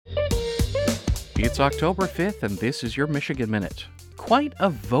It's October 5th, and this is your Michigan Minute. Quite a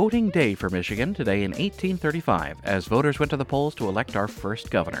voting day for Michigan today in 1835, as voters went to the polls to elect our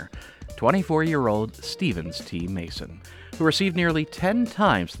first governor, 24-year-old Stevens T. Mason, who received nearly 10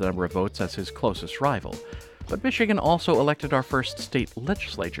 times the number of votes as his closest rival. But Michigan also elected our first state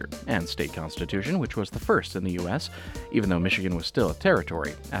legislature and state constitution, which was the first in the U.S., even though Michigan was still a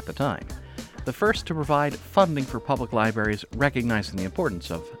territory at the time. The first to provide funding for public libraries, recognizing the importance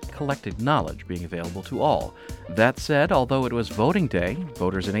of collected knowledge being available to all. That said, although it was voting day,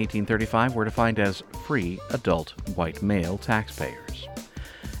 voters in 1835 were defined as free, adult, white male taxpayers.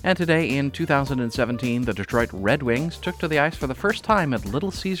 And today, in 2017, the Detroit Red Wings took to the ice for the first time at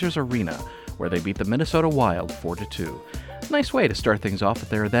Little Caesars Arena, where they beat the Minnesota Wild 4-2. Nice way to start things off at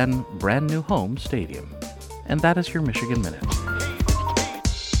their then brand new home stadium. And that is your Michigan Minute.